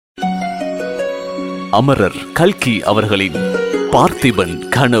அமரர் கல்கி அவர்களின் பார்த்திபன்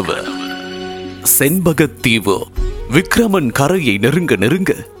கனவு. செண்பகத்தீவு. விக்ரமன் கரையை நெருங்க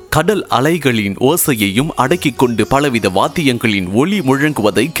நெருங்க கடல் அலைகளின் ஓசையையும் அடக்கிக் கொண்டு பலவித வாத்தியங்களின் ஒளி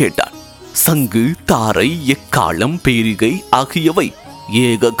முழங்குவதை கேட்டான். சங்கு, தாரை, எக்காளம், பேரிகை ஆகியவை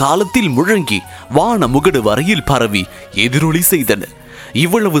ஏக காலத்தில் முழங்கி வான முகடு வரையில் பரவி எதிரொலி செய்தன.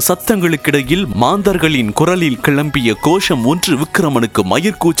 இவ்வளவு சத்தங்களுக்கிடையில் மாந்தர்களின் குரலில் கிளம்பிய கோஷம் ஒன்று விக்ரமனுக்கு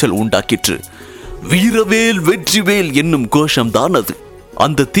மயிர்கூச்சல் உண்டாக்கிற்று. வீரவேல் வெற்றிவேல் என்னும் கோஷம்தான் அது.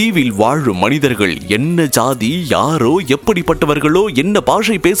 அந்த தீவில் வாழும் மனிதர்கள் என்ன ஜாதி, யாரோ, எப்படிப்பட்டவர்களோ, என்ன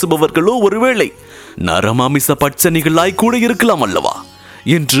பாஷை பேசுபவர்களோ, ஒருவேளை நரமாமிச பட்சணிகளாய் கூட இருக்கலாம் அல்லவா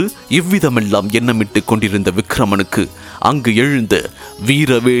என்று இவ்விதமெல்லாம் எண்ணமிட்டுக் கொண்டிருந்த விக்ரமனுக்கு அங்கு எழுந்த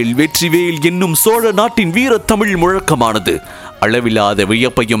வீரவேல் வெற்றிவேல் என்னும் சோழ நாட்டின் வீர தமிழ் முழக்கமானது அளவில்லாத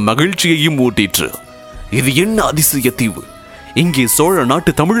வியப்பையும் மகிழ்ச்சியையும் ஊட்டிற்று. இது என்ன அதிசய தீவு! இங்கே சோழ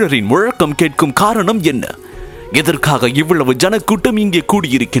நாட்டு தமிழரின் முழக்கம் கேட்கும் காரணம் என்ன? எதற்காக இவ்வளவு ஜனக்கூட்டம் இங்கே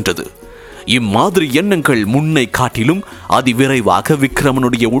கூடியிருக்கின்றது? இம்மாதிரி எண்ணங்கள் முன்னை காட்டிலும் அதிவிரைவாக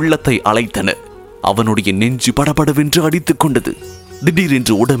விக்ரமனுடைய உள்ளத்தை அழைத்தன. அவனுடைய நெஞ்சு படபடவென்று அடித்துக் கொண்டது.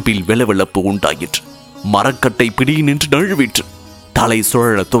 திடீரென்று உடம்பில் வெளவெளப்பு உண்டாயிற்று. மரக்கட்டை பிடியில் நின்று நழுவிற்று. தலை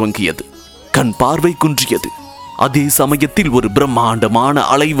சுழல துவங்கியது. கண் பார்வை குன்றியது. அதே சமயத்தில் ஒரு பிரம்மாண்டமான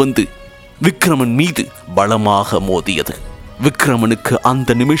அலை வந்து விக்ரமன் மீது பலமாக மோதியது. விக்ரமனுக்கு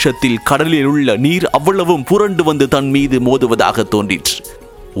அந்த நிமிஷத்தில் கடலில் உள்ள நீர் அவ்வளவும் புரண்டு வந்து தன் மீது மோதுவதாக தோன்றிற்று.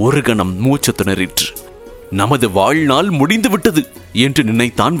 ஒரு கணம் மூச்சு திணறிற்று. நமது வாழ்நாள் முடிந்துவிட்டது என்று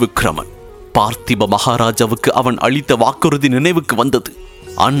நினைத்தான் விக்ரமன். பார்த்திப மகாராஜாவுக்கு அவன் அளித்த வாக்குறுதி நினைவுக்கு வந்தது.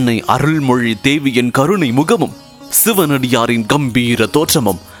 அன்னை அருள்மொழி தேவியின் கருணை முகமும் சிவனடியாரின் கம்பீர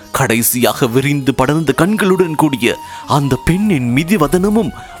தோற்றமும் கடைசியாக விரிந்து படர்ந்த கண்களுடன் கூடிய அந்த பெண்ணின்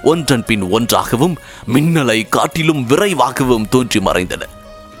மிதிவதனமும் ஒன்றன் பின் ஒன்றாகவும் மின்னலை காட்டிலும் விரைவாகவும் தோன்றி மறைந்தன.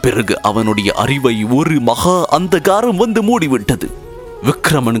 பிறகு அவனுடைய அறிவை ஒரு மகா அந்தகாரம் வந்து மூடிவிட்டது.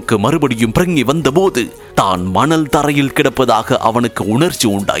 விக்ரமனுக்கு மறுபடியும் பிரங்கி வந்தபோது தான் மணல் தரையில் கிடப்பதாக அவனுக்கு உணர்ச்சி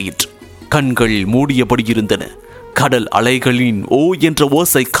உண்டாயிற்று. கண்கள் மூடியபடி இருந்தன. கடல் அலைகளின் ஓ என்ற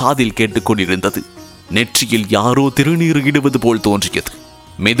ஓசை காதில் கேட்டுக்கொண்டிருந்தது. நெற்றியில் யாரோ திருநீர் இடுவது போல் தோன்றியது.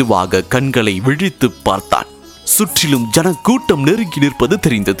 மெதுவாக கண்களை விழித்து பார்த்தான். சுற்றிலும் ஜனக்கூட்டம் நெருங்கி நிற்பது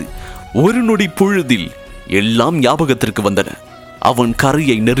தெரிந்தது. ஒரு நொடி பொழுதில் எல்லாம் ஞாபகத்திற்கு வந்தன. அவன்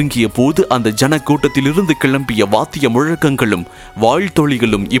கரையை நெருங்கிய போது அந்த ஜனக்கூட்டத்திலிருந்து கிளம்பிய வாத்திய முழக்கங்களும்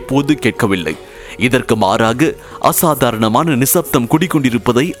வாழ்த்தொழிகளும் இப்போது கேட்கவில்லை. இதற்கு மாறாக அசாதாரணமான நிசப்தம்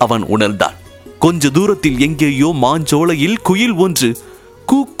குடிக்கொண்டிருப்பதை அவன் உணர்ந்தான். கொஞ்ச தூரத்தில் எங்கேயோ மாஞ்சோலையில் குயில் ஒன்று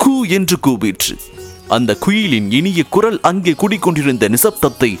கூ கூ என்று கூவிற்று. அந்த குயிலின் இனிய குரல் அங்கே குடிக்கொண்டிருந்த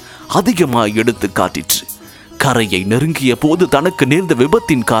நிசப்தத்தை அதிகமாய் எடுத்து காட்டிற்று. கரையை நெருங்கிய போது தனக்கு நேர்ந்த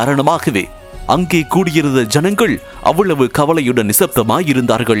விபத்தின் காரணமாகவே அங்கே கூடியிருந்த ஜனங்கள் அவ்வளவு கவலையுடன் நிசப்தமாய்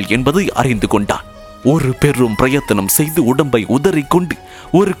இருந்தார்கள் என்பதை அறிந்து கொண்டான். ஒரு பெரும் பிரயத்தனம் செய்து உடம்பை உதறிக்கொண்டு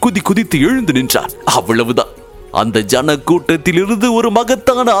ஒரு குதி குதித்து எழுந்து நின்றார். அவ்வளவுதான். அந்த ஜன கூட்டத்திலிருந்து ஒரு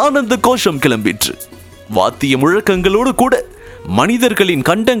மகத்தான ஆனந்த கோஷம் கிளம்பிற்று. வாத்திய முழக்கங்களோடு கூட மனிதர்களின்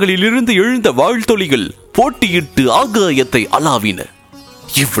கண்டங்களிலிருந்து எழுந்த வாழ்த்தொழிகள் போட்டியிட்டு ஆகாயத்தை அளாவின.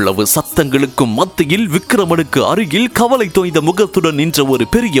 இவ்வளவு சத்தங்களுக்கும் மத்தியில் விக்ரமனுக்கு அருகில் கவலை தோய்ந்த முகத்துடன் நின்ற ஒரு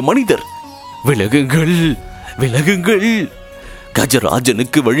பெரிய மனிதர், விலகுங்கள் விலகுங்கள்,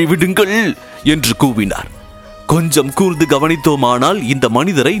 கஜராஜனுக்கு வழிவிடுங்கள் என்று கூவினார். கொஞ்சம் கூர்ந்து கவனித்தோமானால் இந்த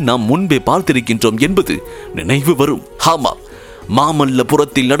மனிதரை நாம் முன்பே பார்த்திருக்கின்றோம் என்பது நினைவு வரும். ஆமாம்,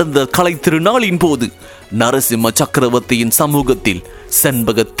 மாமல்லபுரத்தில் நடந்த கலை திருநாளின் போது நரசிம்ம சக்கரவர்த்தியின் சமூகத்தில்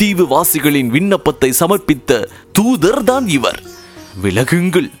செண்பக தீவு வாசிகளின் விண்ணப்பத்தை சமர்ப்பித்த தூதர் தான் இவர்.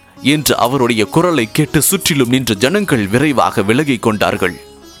 விலகுங்கள் என்று அவருடைய குரலை கேட்டு சுற்றிலும் நின்ற ஜனங்கள் விரைவாக விலகிக் கொண்டார்கள்.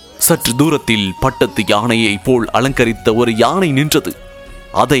 சற்று தூரத்தில் பட்டத்து யானையை போல் அலங்கரித்த ஒரு யானை நின்றது.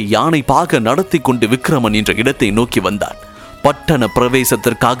 அதை யானை பாக நடத்தி கொண்டு விக்ரமன் என்ற இடத்தை நோக்கி வந்தான். பட்டண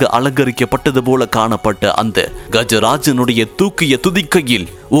பிரவேசத்திற்காக அலங்கரிக்கப்பட்டது போல காணப்பட்ட அந்த கஜராஜனுடைய தூக்கிய துதிக்கையில்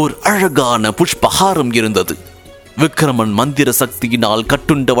ஓர் அழகான புஷ்பஹாரம் இருந்தது. விக்ரமன் மந்திர சக்தியினால்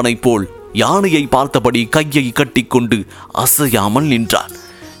கட்டுண்டவனைப் போல் யானையை பார்த்தபடி கையை கட்டிக்கொண்டு அசையாமல் நின்றான்.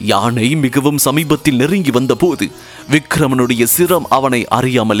 யானை மிகவும் சமீபத்தில் நெருங்கி வந்த போது விக்ரமனுடைய சிரம் அவனை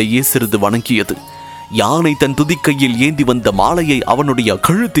அறியாமலேயே சிறிது வணங்கியது. யானை தன் துதிக்கையில் ஏந்தி வந்த மாலையை அவனுடைய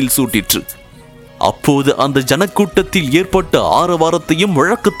கழுத்தில் சூட்டிற்று. அப்போது அந்த ஜனக்கூட்டத்தில் ஏற்பட்ட ஆரவாரத்தையும்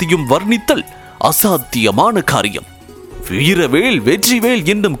முழக்கத்தையும் வர்ணித்தல் அசாத்தியமான காரியம். வீரவேல் வெற்றிவேல்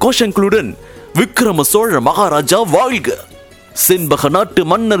என்னும் கோஷங்களுடன் விக்ரம சோழ மகாராஜா வாழ்க, செண்பக நாட்டு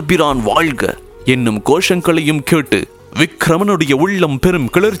மன்னர் பிரான் வாழ்க என்னும் கோஷங்களையும் கேட்டு விக்ரமனுடைய உள்ளம் பெரும்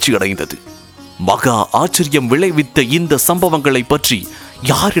கிளர்ச்சி அடைந்தது. மகா ஆச்சரியம் விளைவித்த இந்த சம்பவங்களை பற்றி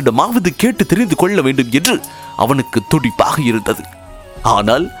யாரிடமாவது கேட்டு தெரிந்து கொள்ள வேண்டும் என்று அவனுக்கு துடிப்பாக இருந்தது.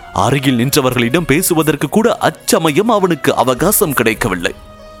 ஆனால் அருகில் நின்றவர்களிடம் பேசுவதற்கு கூட அச்சமயம் அவனுக்கு அவகாசம் கிடைக்கவில்லை.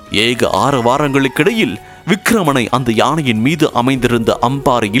 ஏக 6 வாரங்களுக்கிடையில் விக்கிரமனை அந்த யானையின் மீது அமைந்திருந்த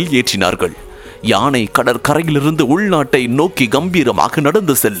அம்பாறையில் ஏற்றினார்கள். யானை கடற்கரையிலிருந்து உள்நாட்டை நோக்கி கம்பீரமாக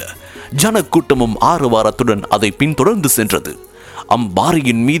நடந்து செல்ல ஜனக்கூட்டமும் 6 வாரத்துடன் அதை பின்தொடர்ந்து சென்றது.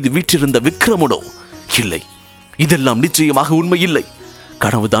 அம்பாறையின் மீது வீற்றிருந்த விக்கிரமனோ, இல்லை, இதெல்லாம் நிச்சயமாக உண்மையில்லை,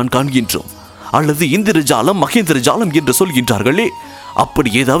 கனவுதான் காண்கின்றோம், அல்லது இந்திரஜாலம் மகேந்திர ஜாலம் என்று சொல்கின்றார்களே, அப்படி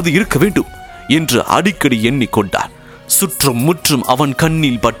ஏதாவது இருக்க வேண்டும் என்று அடிக்கடி எண்ணிக்கொண்டார். சுற்றும் முற்றும் அவன்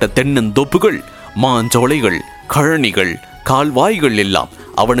கண்ணில் பட்ட தென்னந்தோப்புகள், மாஞ்சோலைகள், கழனிகள், கால்வாய்கள் எல்லாம்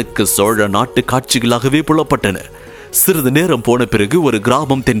அவனுக்கு சோழ நாட்டு காட்சிகளாகவே புலப்பட்டன. சிறிது நேரம் போன பிறகு ஒரு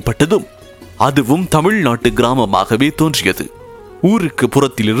கிராமம் தென்பட்டதும் அதுவும் தமிழ்நாட்டு கிராமமாகவே தோன்றியது. ஊருக்கு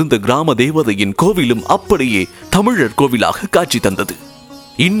புறத்தில் இருந்த கிராம தேவதையின் கோவிலும் அப்படியே தமிழர் கோவிலாக காட்சி தந்தது.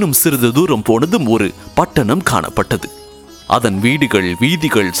 இன்னும் சிறிது தூரம் போனதும் ஒரு பட்டணம் காணப்பட்டது. அதன் வீடுகள்,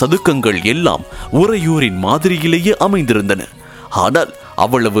 வீதிகள், சதுக்கங்கள் எல்லாம் உறையூரின் மாதிரியிலேயே அமைந்திருந்தன. ஆனால்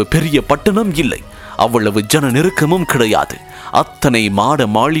அவ்வளவு பெரிய பட்டணம் இல்லை, அவ்வளவு ஜன நெருக்கமும் கிடையாது. அத்தனை மாட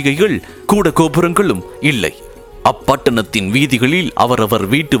மாளிகைகள், கூட கோபுரங்களும் இல்லை. அப்பட்டணத்தின் வீதிகளில் அவரவர்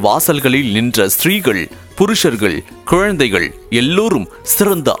வீட்டு வாசல்களில் நின்ற ஸ்திரீகள், புருஷர்கள், குழந்தைகள் எல்லோரும்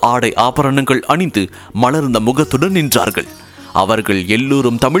சிறந்த ஆடை ஆபரணங்கள் அணிந்து மலர்ந்த முகத்துடன் நின்றார்கள். அவர்கள்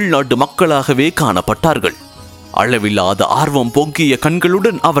எல்லோரும் தமிழ்நாட்டு மக்களாகவே காணப்பட்டார்கள். அளவில்லாத ஆர்வம் பொங்கிய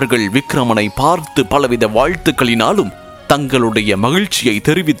கண்களுடன் அவர்கள் விக்கிரமனை பார்த்து பலவித வாழ்த்துக்களினாலும் தங்களுடைய மகிழ்ச்சியை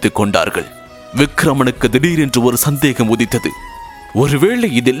தெரிவித்துக் கொண்டார்கள். விக்கிரமனுக்கு திடீரென்று ஒரு சந்தேகம் உதித்தது. ஒருவேளை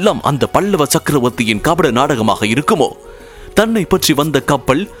இதெல்லாம் அந்த பல்லவ சக்கரவர்த்தியின் கபட நாடகமாக இருக்குமோ? தன்னை பற்றி வந்த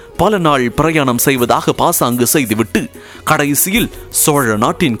கப்பல் பல நாள் பிரயாணம் செய்வதாக பாசாங்கு செய்துவிட்டு கடைசியில் சோழ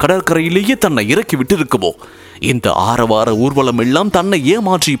நாட்டின் கடற்கரையிலேயே தன்னை இறக்கிவிட்டு இருக்குமோ? இந்த ஆரவார ஊர்வலம் எல்லாம் தன்னை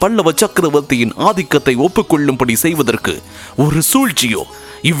ஏமாற்றி பல்லவ சக்கரவர்த்தியின் ஆதிக்கத்தை ஒப்புக்கொள்ளும்படி செய்வதற்கு ஒரு சூழ்ச்சியோ?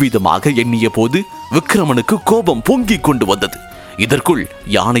 இவ்விதமாக எண்ணிய போது விக்கிரமனுக்கு கோபம் பொங்கிக் கொண்டு வந்தது. இதற்குள்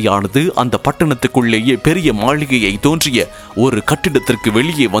யானையானது அந்த பட்டணத்துக்குள்ளேயே பெரிய மாளிகையை தோன்றிய ஒரு கட்டிடத்திற்கு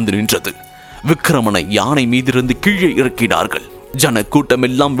வெளியே வந்து நின்றது. விக்கிரமனை யானை மீதிருந்து கீழே இறக்கினார்கள். ஜன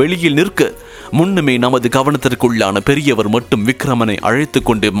கூட்டமெல்லாம் வெளியில் நிற்க முன்னமே நமது கவனத்திற்குள்ளான பெரியவர் மட்டும் விக்கிரமனை அழைத்துக்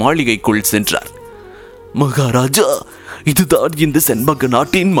கொண்டு மாளிகைக்குள் சென்றார். மகாராஜா, இதுதான் இந்த செண்பக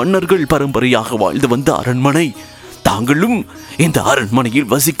நாட்டின் மன்னர்கள் பரம்பரையாக வாழ்ந்து வந்த அரண்மனை. தாங்களும் இந்த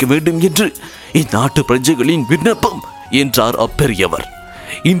அரண்மனையில் வசிக்க வேண்டும் என்று இந்நாட்டு பிரஜைகளின் விண்ணப்பம் என்றார் அப்பெரியவர்.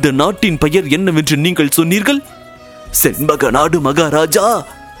 இந்த நாட்டின் பெயர் என்னவென்று நீங்கள் சொன்னீர்கள்? செண்பக நாடு மகாராஜா.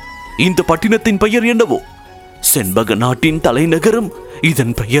 இந்த பட்டினத்தின் பெயர் என்னவோ? செண்பக நாட்டின் தலைநகரம்.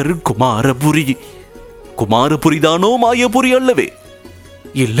 இதன் பெயர் குமாரபுரி. குமாரபுரிதானோ மாயபுரி அல்லவே?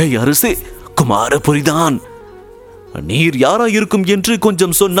 இல்லை அரசே, குமாரபுரிதான். நீர் யாராயிருக்கும் என்று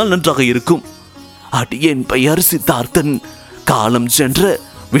கொஞ்சம் சொன்னால் நன்றாக இருக்கும். அடியேன் பெயர் சித்தார்த்தன். காலம் சென்ற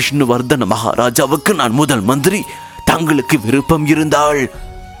விஷ்ணுவர்தன மகாராஜாவுக்கு நான் முதல் மந்திரி. தங்களுக்கு விருப்பம் இருந்தால்.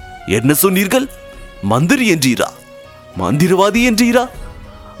 என்ன சொன்னீர்கள்? மந்திரி என்றீரா? மந்திரவாதி என்றீரா?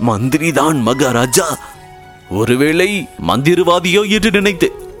 மந்திரிதான் மகாராஜா. ஒருவேளை மந்திரவாதியோ என்று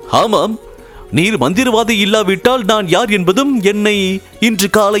நினைத்தேன். ஆமாம், நீர் மந்திரவாதி இல்லாவிட்டால் நான் யார் என்பதும், என்னை இன்று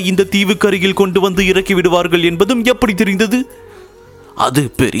காலை இந்த தீவுக்கரையில் கொண்டு வந்து இறக்கி விடுவார்கள் என்பதும் எப்படி தெரிந்தது? அது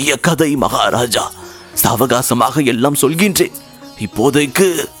பெரிய கதை மகாராஜா. சாவகாசமாக எல்லாம் சொல்கின்றேன்.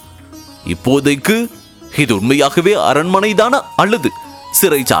 இப்போதைக்கு இது உண்மையாகவே அரண்மனை தானா அல்லது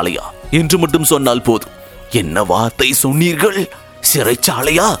சிறைச்சாலையா என்று மட்டும் சொன்னால் போதும். என்ன வார்த்தை சொன்னீர்கள்?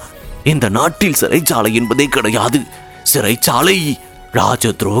 சிறைச்சாலையா? இந்த நாட்டில் சிறைச்சாலை என்பதே கிடையாது. சிறைச்சாலை,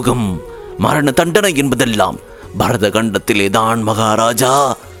 ராஜ துரோகம், மரண தண்டனை என்பதெல்லாம் பரத கண்டத்திலே தான் மகாராஜா.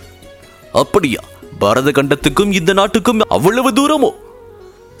 அப்படியா? பரத கண்டத்துக்கும் இந்த நாட்டுக்கும் அவ்வளவு தூரமோ?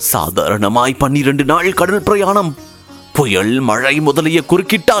 சாதாரணமாய் 12 நாள் கடல் பிரயாணம். புயல், மழை முதலிய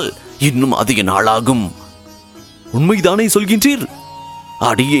குறுக்கிட்டால் இன்னும் அதிக நாளாகும். உண்மைதானே சொல்கின்றீர்?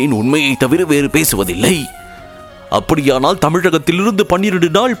 அடியேன் உண்மையை தவிர வேறு பேசுவதில்லை. அப்படியானால் தமிழகத்திலிருந்து 12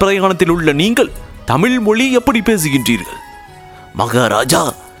 நாள் பிரயாணத்தில் உள்ள நீங்கள் தமிழ் மொழி எப்படி பேசுகின்றீர்கள்? மகாராஜா,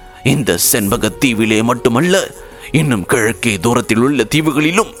 இந்த செண்பக தீவிலே மட்டுமல்ல, இன்னும் கிழக்கே தூரத்தில் உள்ள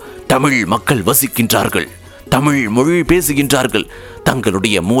தீவுகளிலும் தமிழ் மக்கள் வசிக்கின்றார்கள். தமிழ் மொழி பேசுகின்றார்கள்.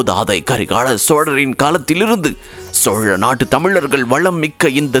 தங்களுடைய மூதாதை கரிகால சோழரின் காலத்திலிருந்து சோழ நாட்டு தமிழர்கள் வளம் மிக்க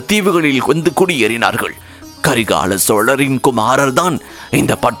இந்த தீவுகளில் வந்து குடியேறினார்கள். கரிகால சோழரின் குமாரர் தான்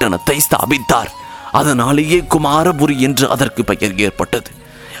இந்த பட்டணத்தை ஸ்தாபித்தார். அதனாலேயே குமாரபுரி என்று அதற்கு பெயர் ஏற்பட்டது.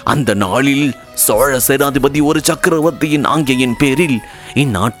 அந்த நாளில் சோழ சேனாதிபதி ஒரு சக்கரவர்த்தியின் ஆங்கையின் பேரில்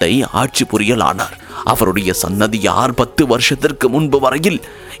இந்நாட்டை ஆட்சி புரியலானார். அவருடைய சன்னதியார் 10 வருஷத்திற்கு முன்பு வரையில்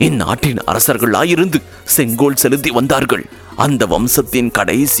இந்நாட்டின் அரசர்களாயிருந்து செங்கோல் செலுத்தி வந்தார்கள். அந்த வம்சத்தின்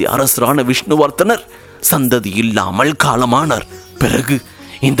கடைசி அரசரான விஷ்ணுவர்தனர் சந்ததி இல்லாமல் காலமானார். பிறகு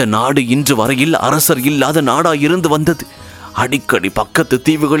இந்த நாடு இன்று வரையில் அரசர் இல்லாத நாடாயிருந்து வந்தது. அடிக்கடி பக்கத்து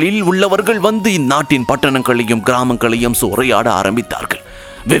தீவுகளில் உள்ளவர்கள் வந்து இந்நாட்டின் பட்டணங்களையும் கிராமங்களையும் சூறையாட ஆரம்பித்தார்கள்.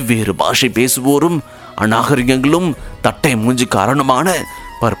 வெவ்வேறு பாஷை பேசுவோரும் அநாகரிகங்களும் தட்டை மூஞ்சி காரணமான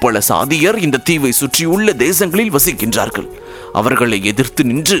பற்பல சாதியர் இந்த தீவை சுற்றியுள்ள தேசங்களில் வசிக்கின்றார்கள். அவர்களை எதிர்த்து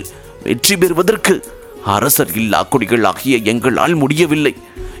நின்று வெற்றி பெறுவதற்கு அரசர் இல்லா குடிகள் ஆகிய எங்களால் முடியவில்லை.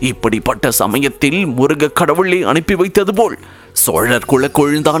 இப்படிப்பட்ட சமயத்தில் முருக கடவுளை அனுப்பி வைத்தது போல் சோழர் குல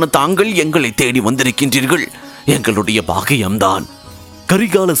கொழுந்தான தாங்கள் எங்களை தேடி வந்திருக்கின்றீர்கள். எங்களுடைய பாகியம்தான்.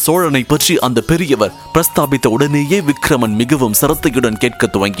 கரிகால சோழனை பற்றி அந்த பெரியவர் பிரஸ்தாபித்த உடனேயே விக்கிரமன் மிகவும் சிரத்தையுடன் கேட்க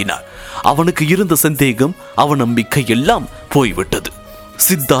துவங்கினார். அவனுக்கு இருந்த சந்தேகம், அவநம்பிக்கை எல்லாம் போய்விட்டது.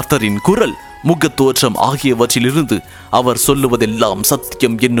 சித்தார்த்தரின் குரல், முகத்தோற்றம் ஆகியவற்றிலிருந்து அவர் சொல்லுவதெல்லாம்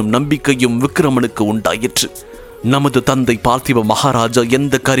சத்தியம் என்னும் நம்பிக்கையும் விக்கிரமனுக்கு உண்டாயிற்று. நமது தந்தை பார்த்திப மகாராஜா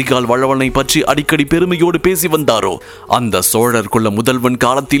எந்த கரிகால் வளவனை பற்றி அடிக்கடி பெருமையோடு பேசி வந்தாரோ அந்த சோழர் குல முதல்வன்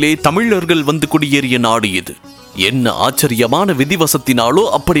காலத்திலே தமிழர்கள் வந்து குடியேறிய நாடு இது. என்ன ஆச்சரியமான விதிவசத்தினாலோ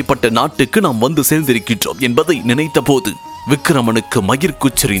அப்படிப்பட்ட நாட்டுக்கு நாம் வந்து சேர்ந்திருக்கின்றோம் என்பதை நினைத்த போது விக்கிரமனுக்கு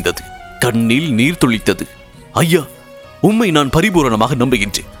மயிர்குச்செறிந்தது, கண்ணில் நீர் துளித்தது. ஐயா, உம்மை நான் பரிபூரணமாக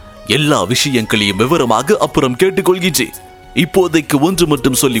நம்புகின்றேன். எல்லா விஷயங்களையும் விவரமாக அப்புறம் கேட்டுக்கொள்கின்றேன். இப்போதைக்கு ஒன்று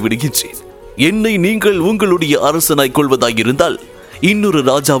மட்டும் சொல்லிவிடுகின்றேன். என்னை நீங்கள் உங்களுடைய அரசனாய் கொள்வதாயிருந்தால் இன்னொரு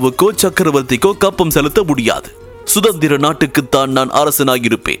ராஜாவுக்கோ சக்கரவர்த்திக்கோ கப்பம் செலுத்த முடியாது. சுதந்திர நாட்டுக்குத்தான் நான்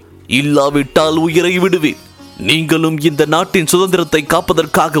அரசனாயிருப்பேன். இல்லாவிட்டால் உயிரை விடுவேன். நீங்களும் இந்த நாட்டின் சுதந்திரத்தை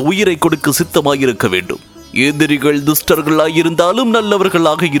காப்பதற்காக உயிரை கொடுக்க சித்தமாயிருக்க வேண்டும். எதிரிகள் துஷ்டர்களாயிருந்தாலும்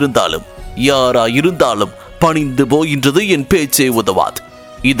நல்லவர்களாக இருந்தாலும் யாராயிருந்தாலும் பணிந்து போகின்றது என் பேச்சே உதவாது.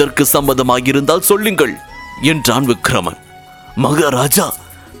 இதற்கு சம்மதமாயிருந்தால் சொல்லுங்கள் என்றான் விக்கிரமன். மகாராஜா,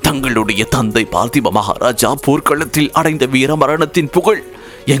 தங்களுடைய தந்தை பார்த்திப மகாராஜா போர்க்களத்தில் அடைந்த வீர மரணத்தின் புகழ்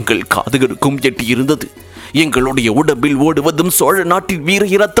எங்கள் காதுகளுக்கும் எட்டியிருந்தது. எங்களுடைய உடம்பில் ஓடுவதும் சோழ நாட்டின் வீர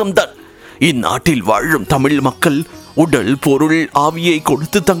இரத்தம் தான். இந்நாட்டில் வாழும் தமிழ் மக்கள் உடல் பொருள் ஆவியை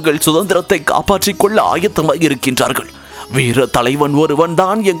கொடுத்து தங்கள் சுதந்திரத்தை காப்பாற்றிக் கொள்ள ஆயத்தமாக இருக்கின்றார்கள். வீர தலைவன் ஒருவன்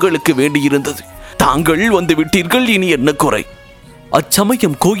தான் எங்களுக்கு வேண்டியிருந்தது. தாங்கள் வந்து விட்டீர்கள், இனி என்ன குறை?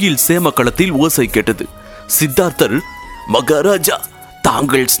 அச்சமயம் கோயில் சேமக்களத்தில் ஓசை கேட்டது. சித்தார்த்தர், மகாராஜா,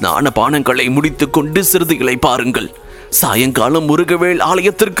 தாங்கள் ஸ்நான பானங்களை முடித்துக் கொண்டு சிறுதிகளை பாருங்கள். சாயங்காலம் முருகவேள்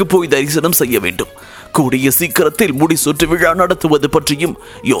ஆலயத்திற்கு போய் தரிசனம் செய்ய வேண்டும். கூடிய சீக்கிரத்தில் முடிசூட்டு விழா நடத்துவது பற்றியும்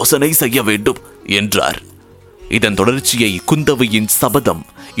யோசனை செய்ய வேண்டும் என்றார். இதன் தொடர்ச்சியை குந்தவையின் சபதம்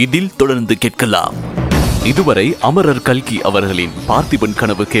இதில் தொடர்ந்து கேட்கலாம். இதுவரை அமரர் கல்கி அவர்களின் பார்த்திபன்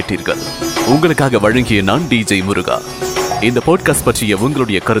கனவு கேட்டீர்கள். உங்களுக்காக வழங்கிய நான் DJ முருகா. இந்த பாட்காஸ்ட் பற்றிய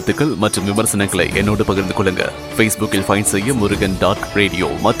உங்களுடைய கருத்துக்கள் மற்றும் விமர்சனங்களை என்னோடு பகிர்ந்து கொள்ளுங்க. ஃபேஸ்புக்கில் ஃபைண்ட் செய்ய murugan.radio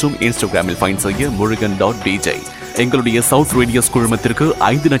மற்றும் இன்ஸ்டாகிராமில் ஃபைண்ட் செய்ய murugan.dj. எங்களுடைய சவுத் ரேடியோஸ் குழுமத்திற்கு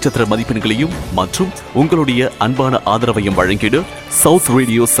 5 நட்சத்திர மதிப்பெண்களையும் மற்றும் உங்களுடைய அன்பான ஆதரவையும் வழங்கிடு சவுத்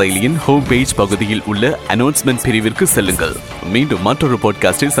ரேடியோ செயலியின் ஹோம் பேஜ் பகுதியில் உள்ள அனௌன்ஸ்மெண்ட் பிரிவிற்கு செல்லுங்கள். மீண்டும் மற்றொரு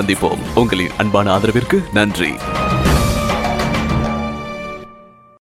பாட்காஸ்டில் சந்திப்போம். உங்களின் அன்பான ஆதரவிற்கு நன்றி.